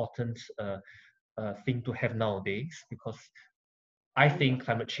very important thing to have nowadays, because I think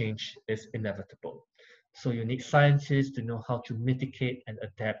climate change is inevitable. So you need scientists to know how to mitigate and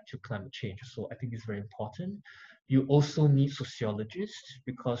adapt to climate change. So I think it's very important. You also need sociologists,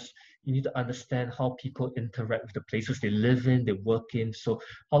 because you need to understand how people interact with the places they live in, they work in. So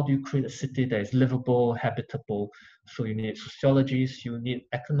how do you create a city that is livable, habitable? So you need sociologists, you need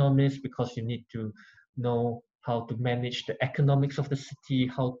economists, because you need to know how to manage the economics of the city,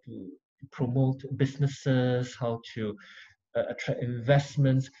 how to promote businesses, how to attract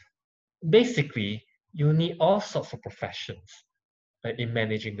investments. Basically, you need all sorts of professions in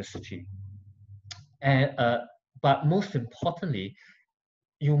managing the city. And but most importantly,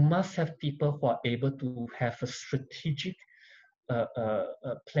 you must have people who are able to have a strategic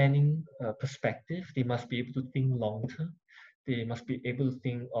planning perspective. They must be able to think long term. They must be able to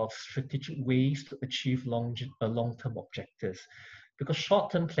think of strategic ways to achieve long-term objectives. Because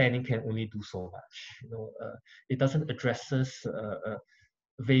short-term planning can only do so much. It doesn't addresses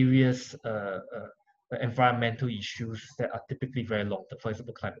various environmental issues that are typically very long-term. For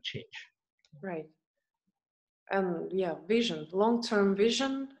example, climate change. Right. And yeah, vision, long-term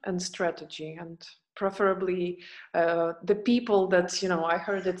vision and strategy, and preferably the people that, I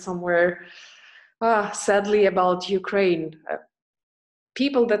heard it somewhere, sadly, about Ukraine.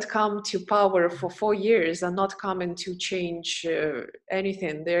 People that come to power for 4 years are not coming to change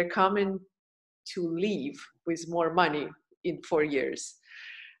anything. They're coming to leave with more money in 4 years.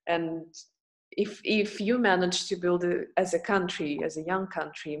 And if you manage to build as a country, as a young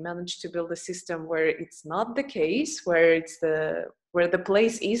country, manage to build a system where it's not the case, where the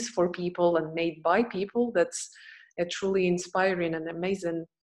place is for people and made by people, that's a truly inspiring and amazing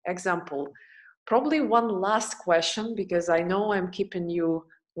example. Probably one last question, because I know I'm keeping you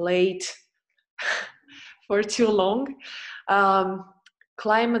late for too long.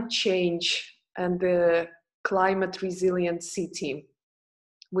 Climate change and the climate resilient city.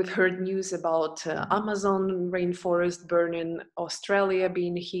 We've heard news about Amazon rainforest burning, Australia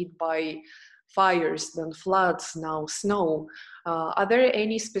being hit by fires, then floods, now snow. Are there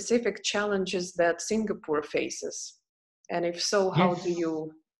any specific challenges that Singapore faces? And if so, how do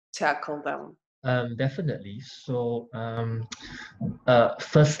you tackle them? Definitely. So,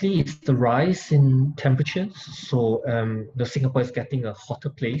 firstly, it's the rise in temperatures. So, Singapore is getting a hotter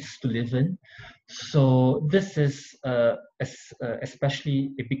place to live in. So, this is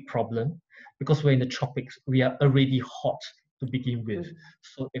especially a big problem because we're in the tropics. We are already hot to begin with.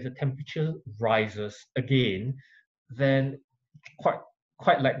 So, if the temperature rises again, then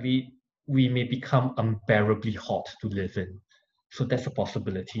quite likely we may become unbearably hot to live in. So that's a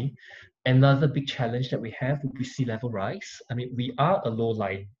possibility. Another big challenge that we have would be sea level rise. I mean, we are a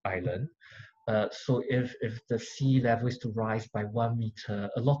low-lying island. So if the sea level is to rise by 1 meter,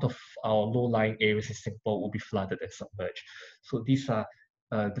 a lot of our low-lying areas in Singapore will be flooded and submerged. So these are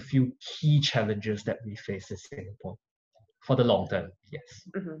the few key challenges that we face in Singapore for the long term, yes.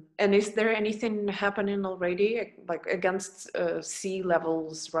 Mm-hmm. And is there anything happening already, like against sea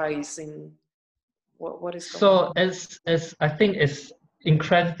levels rising? What is going on? As I think it's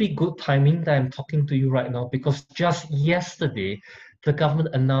incredibly good timing that I'm talking to you right now, because just yesterday the government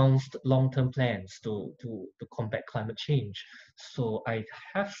announced long-term plans to combat climate change. So I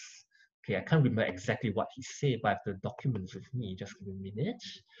can't remember exactly what he said, but I have the documents with me. Just give me a minute.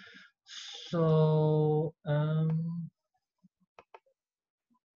 So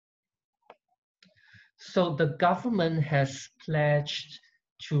the government has pledged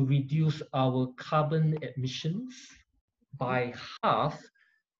to reduce our carbon emissions by half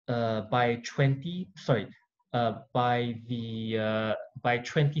by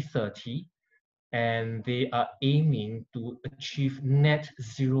 2030, and they are aiming to achieve net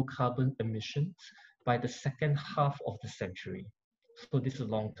zero carbon emissions by the second half of the century. So this is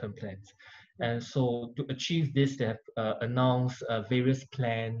long-term plans. And so to achieve this, they have announced various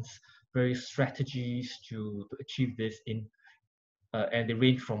plans, various strategies to achieve this and they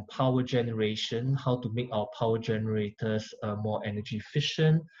range from power generation, how to make our power generators more energy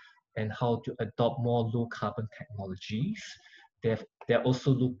efficient, and how to adopt more low carbon technologies. They're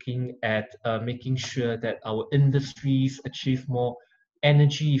also looking at making sure that our industries achieve more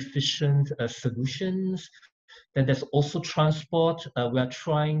energy efficient solutions. Then there's also transport. We're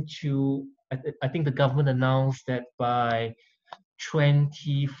trying to, I think the government announced that by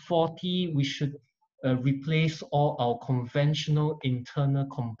 2040, we should replace all our conventional internal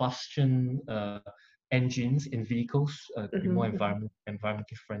combustion engines in vehicles to be more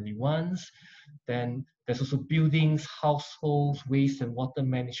environmentally friendly ones. Then there's also buildings, households, waste and water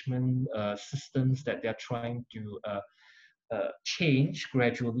management systems that they're trying to change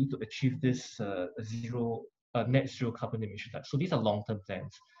gradually to achieve this net zero carbon emission. So these are long-term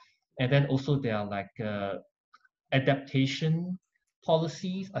plans. And then also there are like adaptation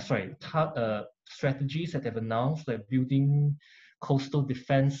policies, strategies that they've announced, like building coastal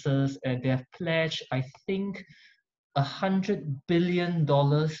defenses, and they have pledged, I think, $100 billion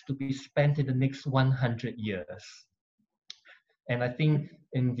to be spent in the next 100 years. And I think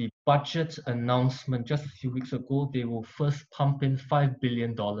in the budget announcement just a few weeks ago, they will first pump in $5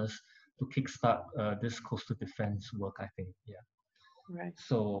 billion to kickstart this coastal defense work, I think. Yeah. Right.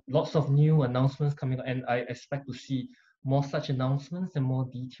 So lots of new announcements coming up, and I expect to see more such announcements and more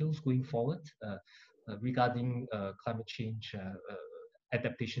details going forward regarding climate change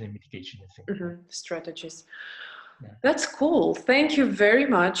adaptation and mitigation in Singapore. Strategies. Yeah. That's cool. Thank you very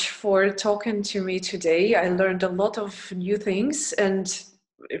much for talking to me today. I learned a lot of new things, and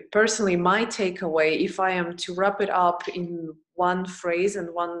personally, my takeaway, if I am to wrap it up in one phrase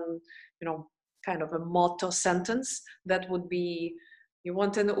and one, kind of a motto sentence, that would be: you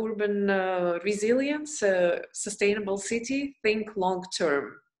want an urban resilience, sustainable city, think long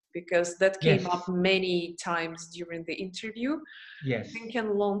term, because that came Yes. up many times during the interview. Yes. Thinking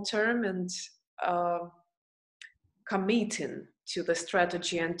long term and committing to the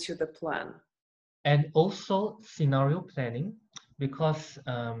strategy and to the plan. And also scenario planning, because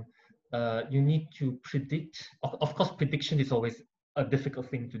you need to predict. Of course, prediction is always a difficult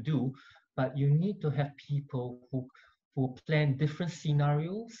thing to do, but you need to have people who plan different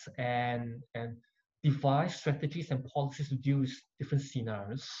scenarios and devise strategies and policies to deal with different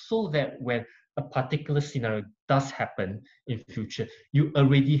scenarios, so that when a particular scenario does happen in future, you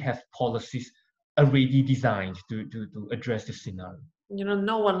already have policies already designed to address the scenario.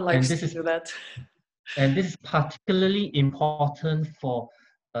 No one likes to do that. And this is particularly important for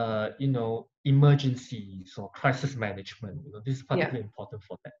emergencies or crisis management. This is particularly important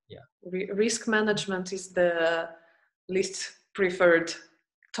for that. Yeah. Risk management is the least preferred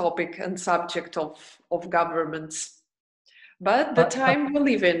topic and subject of governments. But the time we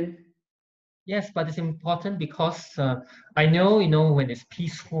live in. Yes, but it's important because I know, when it's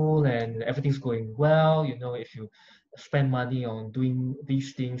peaceful and everything's going well, if you spend money on doing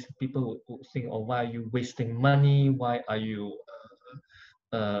these things, people would think, oh, why are you wasting money? Why are you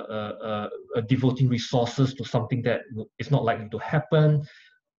devoting resources to something that is not likely to happen?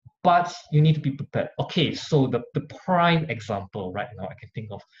 But you need to be prepared. Okay, so the prime example right now I can think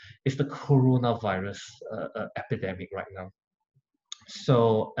of is the coronavirus epidemic right now.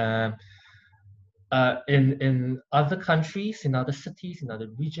 So in other countries, in other cities, in other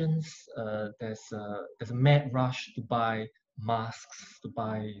regions, there's a mad rush to buy masks, to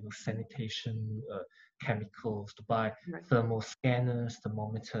buy sanitation chemicals, to buy thermal scanners,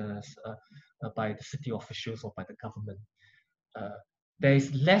 thermometers, by the city officials or by the government. There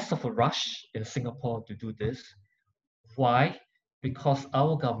is less of a rush in Singapore to do this. Why? Because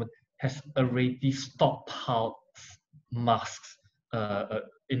our government has already stockpiled masks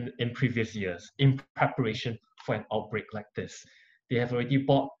in previous years in preparation for an outbreak like this. They have already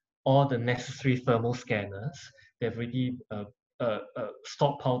bought all the necessary thermal scanners. They've already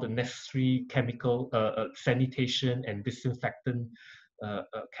stockpiled the necessary chemical sanitation and disinfectant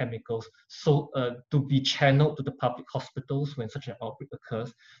chemicals, so to be channeled to the public hospitals when such an outbreak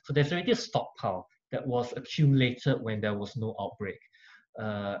occurs. So there's already a stockpile that was accumulated when there was no outbreak,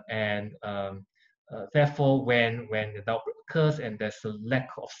 therefore, when the outbreak occurs and there's a lack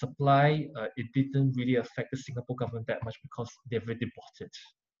of supply, it didn't really affect the Singapore government that much because they've already bought it.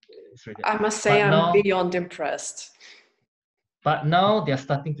 I must say, I'm beyond impressed. But now they're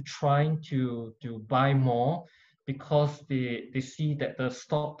starting to trying to buy more, because they see that the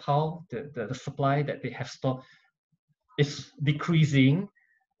stockpile, the supply that they have stocked is decreasing,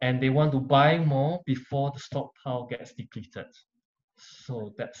 and they want to buy more before the stockpile gets depleted.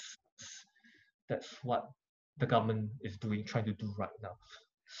 So that's what the government is doing, trying to do right now.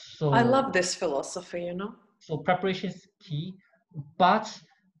 So I love this philosophy, So preparation is key, but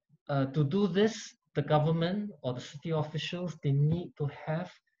to do this, the government or the city officials, they need to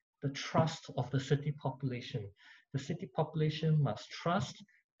have the trust of the city population. The city population must trust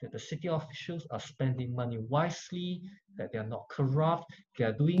that the city officials are spending money wisely, that they are not corrupt, they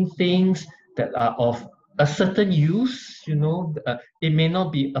are doing things that are of a certain use. It may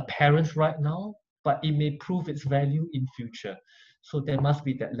not be apparent right now, but it may prove its value in future. So there must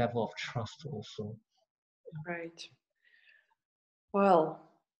be that level of trust also. Right. Well,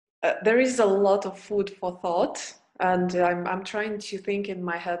 there is a lot of food for thought, and I'm trying to think in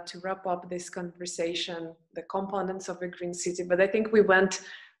my head to wrap up this conversation, the components of a green city, but I think we went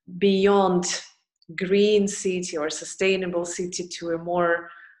beyond green city or sustainable city to a more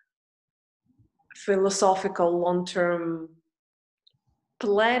philosophical, long-term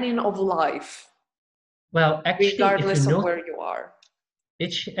planning of life. Well, actually, regardless of where you are.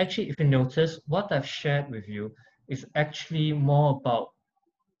 Actually, if you notice, what I've shared with you is actually more about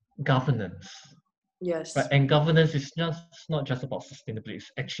governance. Yes. Right? And governance is not just about sustainability.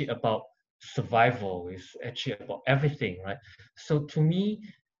 It's actually about survival. It's actually about everything, right? So to me,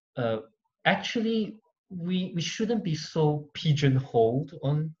 actually, we shouldn't be so pigeonholed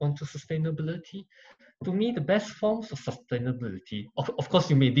onto sustainability. To me, the best forms of sustainability, of course,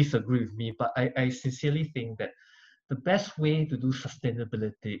 you may disagree with me, but I sincerely think that the best way to do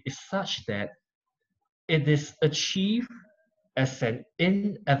sustainability is such that it is achieved as an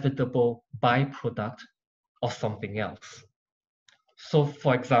inevitable byproduct of something else. So,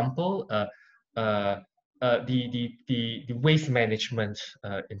 for example, the waste management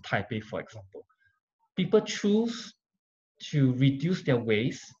in Taipei, for example, people choose to reduce their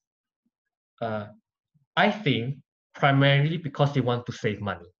waste, I think, primarily because they want to save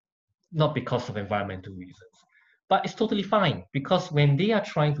money, not because of environmental reasons. But it's totally fine because when they are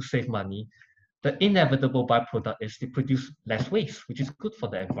trying to save money, the inevitable byproduct is they produce less waste, which is good for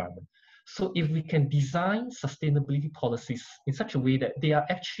the environment. So if we can design sustainability policies in such a way that they are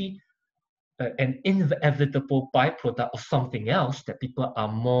actually an inevitable byproduct of something else that people are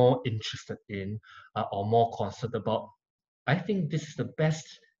more interested in or more concerned about, I think this is the best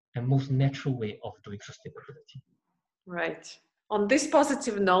and most natural way of doing sustainability. Right. On this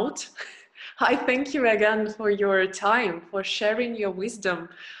positive note, I thank you again for your time, for sharing your wisdom.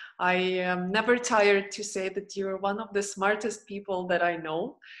 I am never tired to say that you're one of the smartest people that I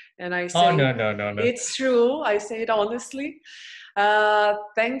know. And I say, no. it's true. I say it honestly.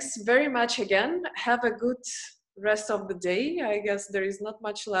 Thanks very much again. Have a good rest of the day. I guess there is not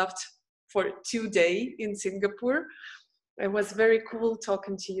much left for today in Singapore. It was very cool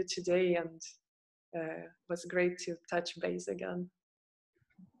talking to you today, and was great to touch base again.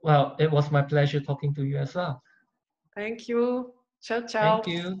 Well, it was my pleasure talking to you as well. Thank you. Ciao, ciao. Thank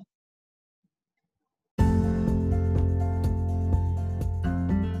you.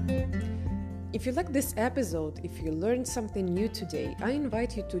 If you like this episode, if you learned something new today, I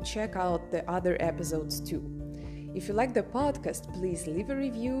invite you to check out the other episodes too. If you like the podcast, please leave a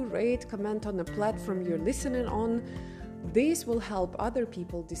review, rate, comment on the platform you're listening on. This will help other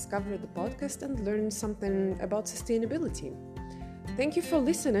people discover the podcast and learn something about sustainability. Thank you for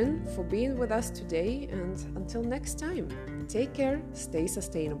listening, for being with us today, and until next time, take care, stay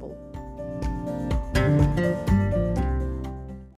sustainable.